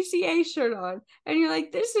with a PCA shirt on. And you're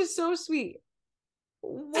like, this is so sweet.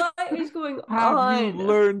 What is going Have you on?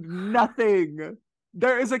 learned nothing?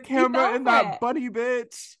 There is a You camera fell in for that it. bunny,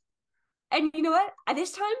 bitch. And you know what? At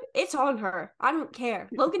this time, it's on her. I don't care.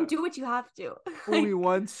 Logan, do what you have to. Fool me Like,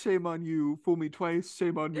 once, shame on you. Fool me twice,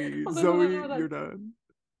 shame on me. hold on, hold on, Zoe, hold you're on. done.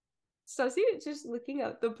 Sussy is just looking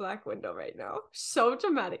out the black window right now. So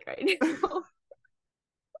dramatic right now.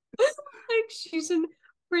 Like she's in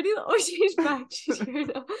pretty oh, she's back. She's here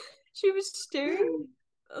now. She was staring,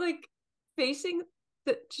 like facing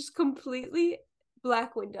the just completely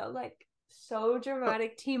black window, like so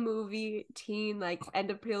dramatic teen movie, teen like end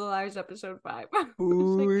of Pretty Liars episode 5. I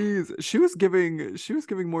was like, Please. She was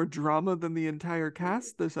giving more drama than the entire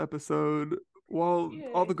cast this episode while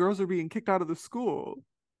all yeah. the girls are being kicked out of the school.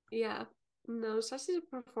 Yeah. No, Sussy's a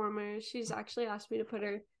performer. She's actually asked me to put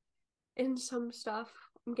her in some stuff.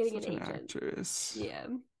 I'm getting an Such an agent. actress. Yeah.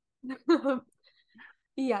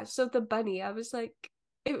 Yeah, so the bunny, I was like,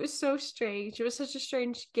 it was so strange. It was such a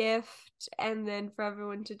strange gift. And then for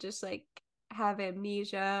everyone to just like have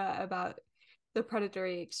amnesia about the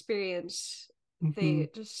predatory experience Hmm. they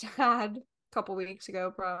just had a couple weeks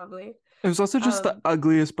ago, probably. It was also just the Um,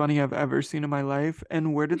 ugliest bunny I've ever seen in my life.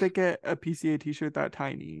 And where did they get a PCA t-shirt that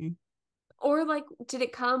tiny? or like, did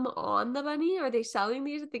it come on the bunny? Are they selling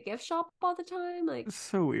these at the gift shop all the time? Like,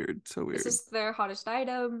 So weird, so is weird. this their hottest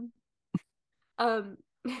item? Um,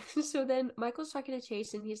 so then Michael's talking to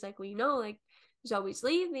Chase and he's like, well, like Zoe's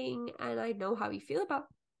leaving and I know how you feel about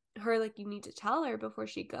her. Like, you need to tell her before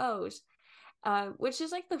she goes. Which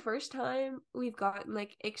is like the first time we've gotten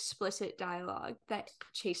like explicit dialogue that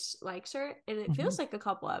Chase likes her, and it Mhm. feels like a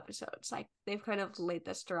couple episodes. Like they've kind of laid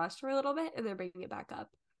this to rest for a little bit and they're bringing it back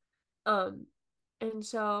up. Um, and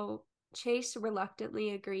so Chase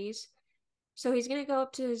reluctantly agrees. So he's gonna go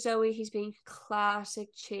up to Zoe. He's being classic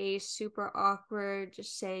Chase, super awkward,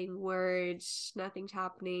 just saying words, nothing's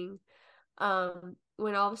happening.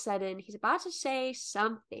 When all of a sudden he's about to say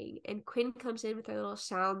something, and Quinn comes in with her little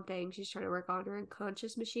sound thing. She's trying to work on her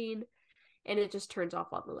unconscious machine, and it just turns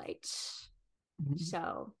off all the lights. Mhm.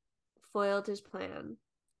 So foiled his plan.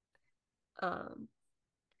 Um,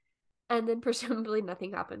 and then presumably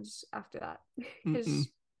nothing happens after that Mm-mm. because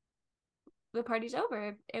the party's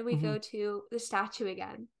over and we Mhm. go to the statue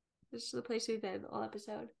again. This is the place we've been all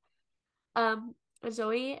episode. Um,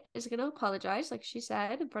 Zoe is gonna apologize, like she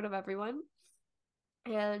said, in front of everyone.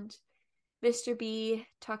 And Mr. B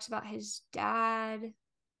talks about his dad.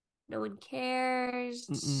 No one cares.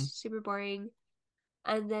 It's Mm-mm. super boring.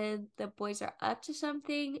 And then the boys are up to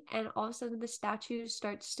something, and all of a sudden the statue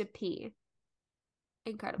starts to pee.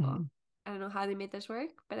 Incredible. Mhm. I don't know how they made this work,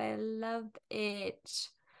 but I loved it.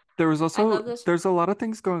 There was I also love this. there's a lot of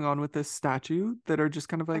things going on with this statue that are just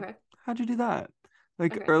kind of like, Okay. how'd you do that?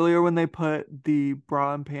 Like Okay. earlier when they put the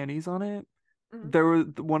bra and panties on it, Mhm. there was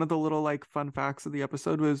one of the little like fun facts of the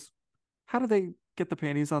episode was how do they get the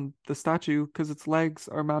panties on the statue? Because its legs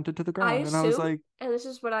are mounted to the I ground. And I was assumed, like, and this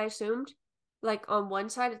is what I assumed, like on one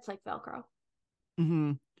side it's like Velcro.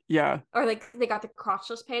 mm-hmm, yeah, Or like they got the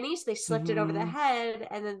crotchless panties, they slipped it over the mm-hmm, head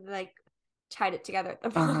and then like tied it together at the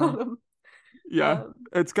uh-huh, bottom. yeah. Um,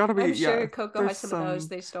 It's gotta be, I'm yeah. sure Coco There's has some of those some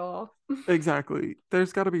they stole. exactly.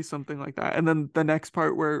 There's gotta be something like that. And then the next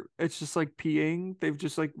part where it's just like peeing, they've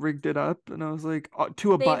just like rigged it up, and I was like,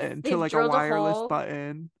 to a They've button, to they've like a drilled a wireless hole.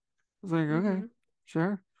 button. I was like, okay, Mm-hmm.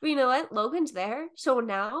 sure. But you know what? Logan's there, so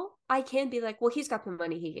now I can be like, well, he's got the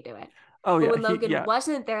money, he could do it. Oh But yeah, when he Logan yeah.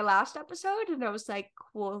 wasn't there last episode, and I was like,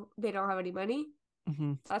 well, they don't have any money.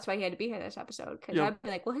 Hmm. That's why he had to be here this episode. Because Yep. I'd be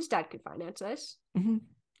like, well, his dad could finance this. Hmm. I'm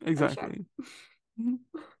sure. Exactly. Hmm.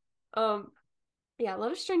 Um, yeah, a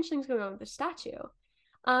lot of strange things going on with the statue.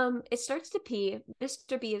 It starts to pee.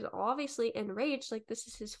 Mr. B is obviously enraged, like this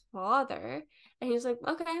is his father. And he's like,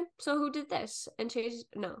 okay, so who did this? And Chase,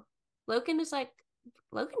 no. Logan is like,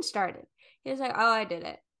 Logan started. He's like, oh, I did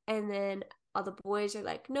it. And then all the boys are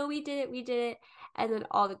like, no, we did it. And then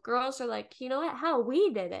all the girls are like, you know what? How we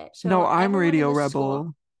did it. No, So I'm everyone in Radio the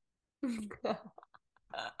school. Rebel.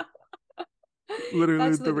 Literally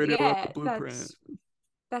That's the literally Radio Rebel yeah. blueprint.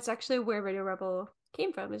 That's actually where Radio Rebel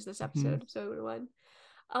came from. Is this Hmm. episode? So one.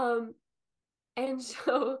 Um, And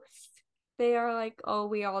so they are like, oh,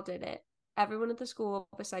 we all did it. Everyone at the school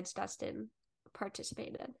besides Dustin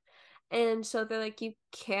participated. And so they're like, you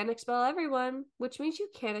can't expel everyone, which means you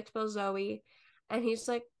can't expel Zoey. And he's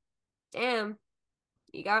like, damn,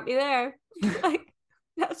 you got me there. Like,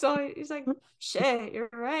 that's all. He's like, shit, you're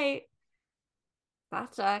right.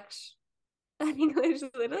 That sucks. I think there's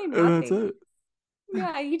literally And that's nothing. it.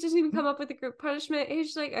 Yeah, he doesn't even come up with a group punishment. He's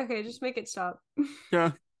just like, okay, just make it stop.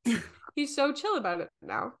 Yeah. He's so chill about it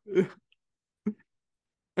now.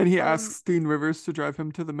 And he Um, asks Dean Rivers to drive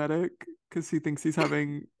him to the medic because he thinks he's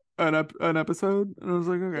having an episode. And I was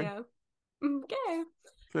like, okay, yeah. Okay.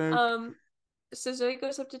 fair. Um, so Zoe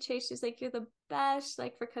goes up to Chase. She's like, "You're the best,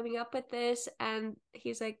 like for coming up with this." And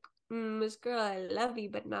he's like, "Miss Girl, I love you,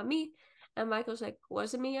 but not me." And Michael's like,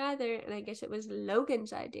 "Wasn't me either." And I guess it was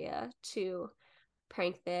Logan's idea to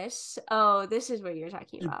prank this. Oh, this is what you're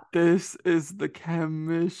talking about. This is the Okay,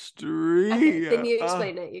 chemistry. then you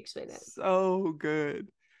explain it. You explain it. So good.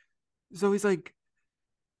 Zoe's like,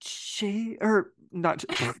 Shay, or not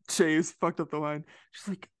Shay's fucked up the line. She's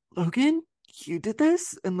like, Logan, you did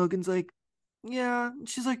this? And Logan's like, yeah.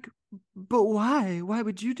 She's like, but why? Why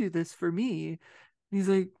would you do this for me? And he's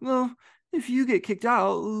like, well, if you get kicked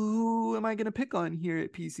out, who am I gonna pick on here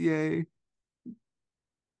at PCA?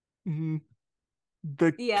 Mm-hmm.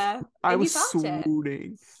 The Yeah, I and you was felt it.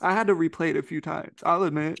 swooning. I had to replay it a few times. I'll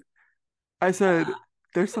admit. I said,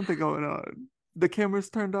 there's something going on. The cameras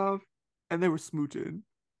turned off and they were smooching.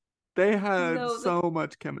 They had No, like so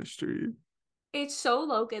much chemistry. it's so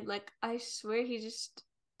Logan. Like I swear he just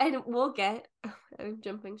and we'll get I'm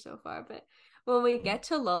jumping so far, but when we get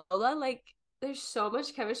to Lola, like there's so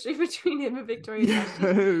much chemistry between him and Victoria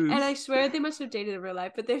Justice. And I Yes. swear they must have dated in real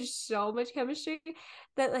life, but there's so much chemistry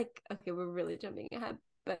that like okay, we're really jumping ahead.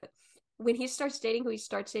 But when he starts dating who he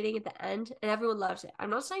starts dating at the end, and everyone loves it.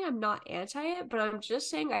 I'm not saying I'm not anti it, but I'm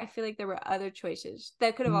just saying I feel like there were other choices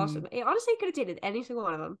that could have also Mm, honestly could have dated any single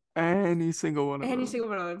one of them. any single one of Any them. single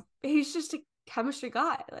one of them. He's just a chemistry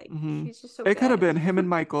guy. Like Hmm. he's just so It could have good. been him and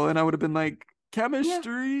Michael, and I would have been like, Yeah.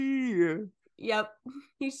 chemistry. Yep.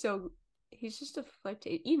 He's so he's just a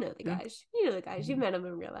flirty. You know the Yeah. guys. You know the guys. You've Mhm. met him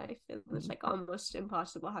in real life. And it's like Mhm. almost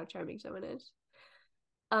impossible how charming someone is.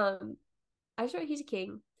 Um, I swear he's a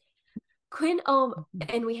king. Quinn,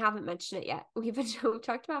 and we haven't mentioned it yet. We've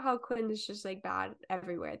talked about how Quinn is just like bad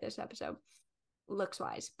everywhere this episode, looks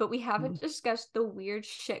wise, but we Mhm. haven't discussed the weird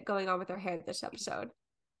shit going on with her hair this episode.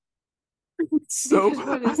 So Because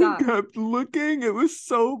what is I that? kept looking. It was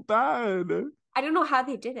so bad. I don't know how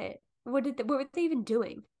they did it. What were they even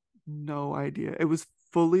doing? No idea. It was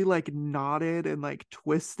fully like knotted and like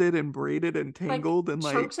twisted and braided and Like tangled and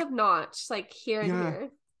chunks like of knots, like here and yeah, here.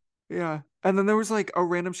 yeah. And then there was like a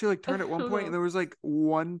random she like I turned at one don't point and know. there was like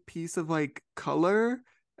one piece of like color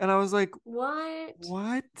and I was like, What?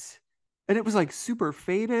 what? And it was like super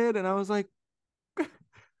faded and I was like,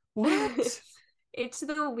 what? It's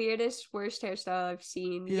the weirdest, worst hairstyle I've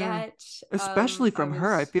seen Yeah. yet. Especially I from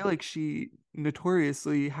her. I was feel like she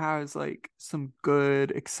notoriously has like some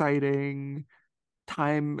good, exciting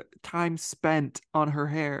time spent on her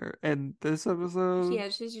hair. And this episode, yeah,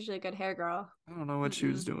 she's usually a good hair girl. I don't know what she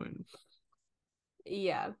was Mm-mm. doing.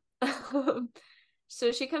 Yeah.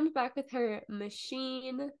 So she comes back with her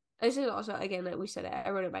machine. This is also again like we said it. I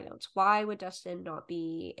wrote it in my notes. Why would Dustin not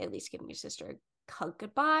be at least giving his sister a hug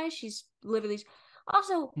goodbye? She's literally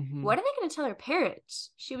also. Hmm. What are they going to tell her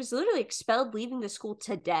parents? She was literally expelled leaving the school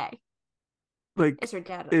today. Like Is her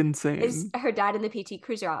dad is insane. her dad in the PT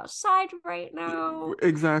Cruiser outside right now?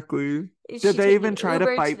 Exactly. Is Did she they taking even an try to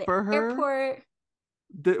Uber to fight the for her? airport?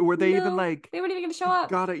 Were they even No, like, they weren't even going to show up.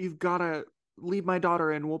 you've gotta leave my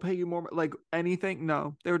daughter in. We'll pay you more. Like anything?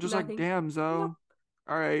 No. They were just like, Nothing. damn, Nope. Zoe.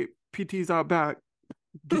 All right, PT's out back.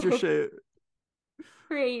 Get your shit.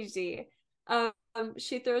 Crazy.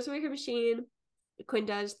 She throws away her machine. Quinn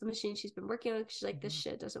does the machine she's been working on. She's like, this Mhm.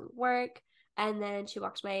 shit doesn't work. And then she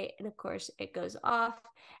walks away, and of course, it goes off,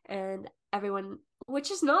 and everyone,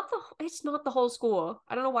 which is not it's not the whole school.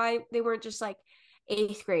 I don't know why they weren't just like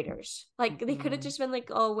eighth graders. Like they could have Mm-mm. just been like,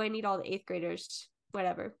 oh, I need all the eighth graders,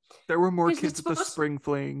 whatever. There were more Because it's kids at the supposed, spring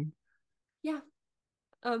fling. yeah.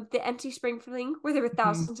 The empty spring fling where there were Mhm.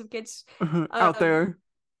 thousands of kids, Out um, there.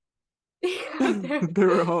 out there. They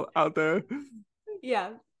were all out there.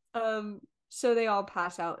 Yeah. So they all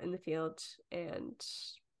pass out in the field and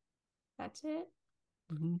that's it.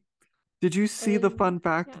 Mhm. Did you see the And fun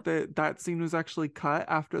fact yeah, that that scene was actually cut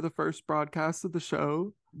after the first broadcast of the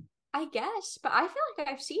show? I guess, but I feel like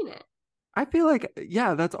I've seen it. I feel like,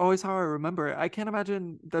 yeah, that's always how I remember it. I can't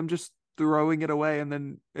imagine them just throwing it away and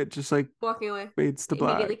then it just like Walking away, fades to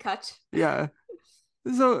black. immediately cut. Yeah.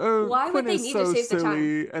 So Why would Quinn they is need to so save the time?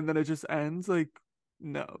 silly, and then it just ends. Like,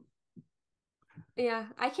 no. Yeah,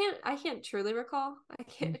 I can't truly recall. I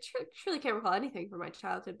can't truly can't recall anything from my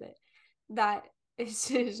childhood, but that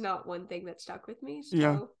is not one thing that stuck with me.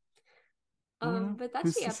 Yeah. So, I don't know. but that's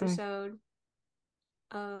Who's the to say? episode.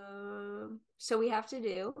 So we have to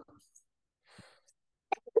do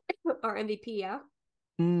our MVP, yeah.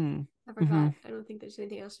 Mm. I Mm-hmm. forgot. I don't think there's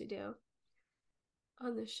anything else we do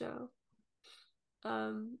on this show.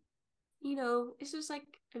 Um, it's just like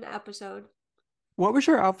an episode. What was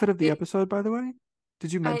your outfit of the It episode, by the way?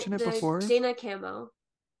 Did you I mention it the before? Dana camo.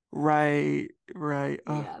 Right, right.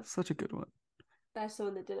 Yeah, Such a good one. that's the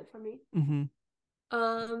one that did it for me. Mm-hmm.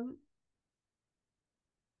 Um,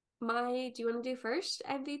 do you want to do first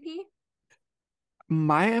MVP?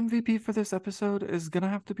 My MVP for this episode is gonna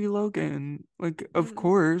have to be Logan. Like, of Mm,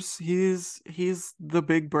 course, he's the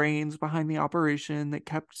big brains behind the operation that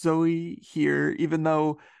kept Zoe here, even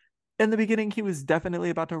though in the beginning he was definitely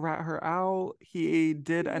about to rat her out. He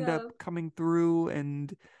did end yeah. up coming through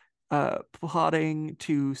and plotting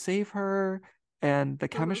to save her, and the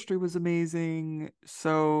Uh-huh. chemistry was amazing.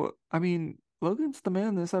 So, I mean, Logan's the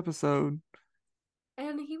man this episode.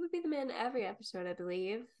 And he would be the man every episode, I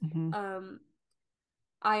believe. Hmm. Um,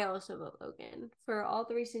 I also vote Logan for all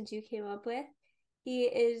the reasons you came up with. He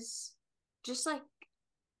is just like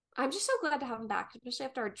I'm just so glad to have him back, especially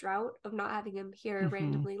after our drought of not having him here Hmm.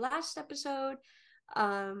 randomly last episode.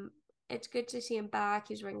 Um, it's good to see him back.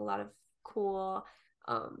 He's wearing a lot of cool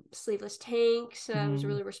sleeveless tanks that I was Hmm.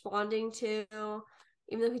 really responding to.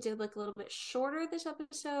 Even though he did look a little bit shorter this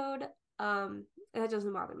episode, that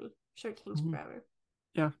doesn't bother me. Short kings Hmm. forever.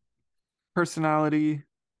 Yeah. Personality,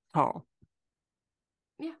 tall.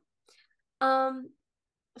 Yeah. Um,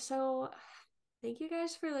 so thank you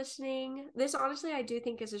guys for listening. This honestly I do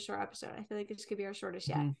think is a short episode. I feel like this could be our shortest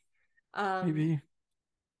yet. Hmm. Um, Maybe.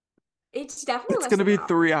 it's definitely It's less gonna than an be hour.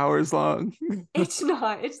 3 hours long. It's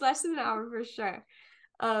not. It's less than an hour for sure.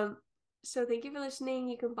 Um, so thank you for listening.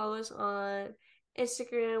 You can follow us on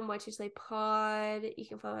Instagram, What You Slay Pod. You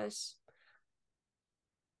can follow us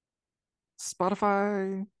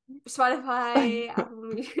Spotify. Spotify,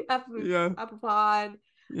 Yeah. Apple Pod.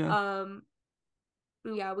 Yeah. Um,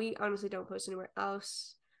 yeah, we honestly don't post anywhere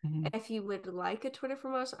else. Hmm. If you would like a Twitter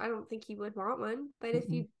from us, I don't think you would want one, but if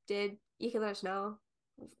Hmm. you did, you can let us know.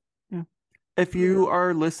 Yeah. If You you know.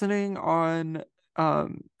 are listening on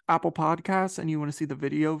Apple Podcasts and you want to see the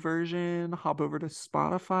video version, hop over to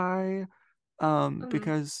Spotify, Mhm.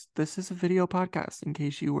 because this is a video podcast in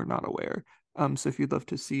case you were not aware. So if you'd love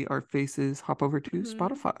to see our faces, hop over to Mhm.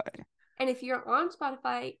 Spotify. And if you're on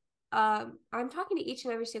Spotify, I'm talking to each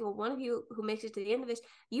and every single one of you who makes it to the end of this.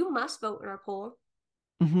 You must vote in our poll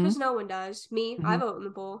Mm-hmm. because no one does. Me, I Mm-hmm. vote in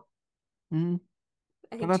the poll. Mm-hmm. I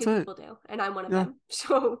And think that's two it. people do, and I'm one of Yeah. them.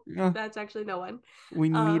 So Yeah. that's actually no one.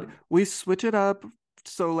 We Um, we switch it up.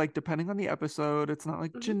 So like depending on the episode, it's not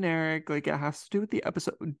like mhm. generic, like it has to do with the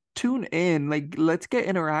episode. Tune in, like let's get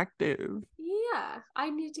interactive. Yeah, I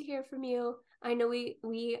need to hear from you. I know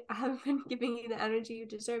we haven't been giving you the energy you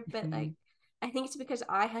deserve, but Mhm. like I think it's because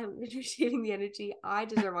I haven't been receiving the energy I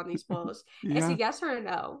deserve on these polls. It's a Yeah. yes or a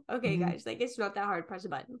no. Okay, Hmm. guys, like it's not that hard. Press a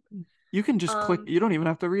button. You can just click, Um, you don't even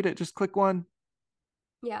have to read it, just click one.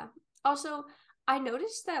 yeah. Also, I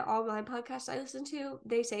noticed that all my podcasts I listen to,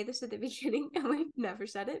 they say this at the beginning, and we've never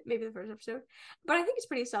said it. Maybe the first episode, but I think it's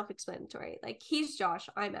pretty self-explanatory. Like he's Josh,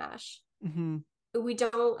 I'm Ash. Hmm. We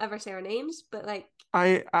don't ever say our names, but like I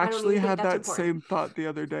I don't actually even think had that's that important. same thought the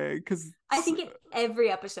other day because I think it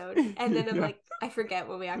every episode, and then I'm yeah. like, I forget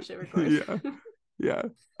when we actually record. Yeah. Yeah.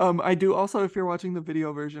 I do also, if you're watching the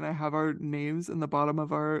video version, I have our names in the bottom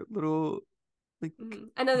of our little like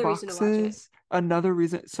Another reason to watch it. boxes. Another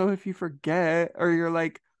reason. So if you forget or you're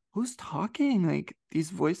like, who's talking? Like these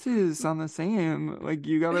voices sound the same. Like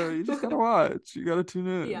you just gotta watch. You gotta tune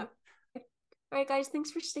in. Yeah. All right, guys,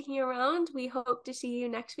 thanks for sticking around. We hope to see you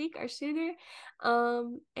next week or sooner.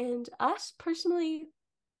 And us personally,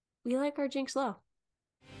 we like our Jinx low.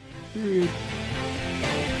 Period.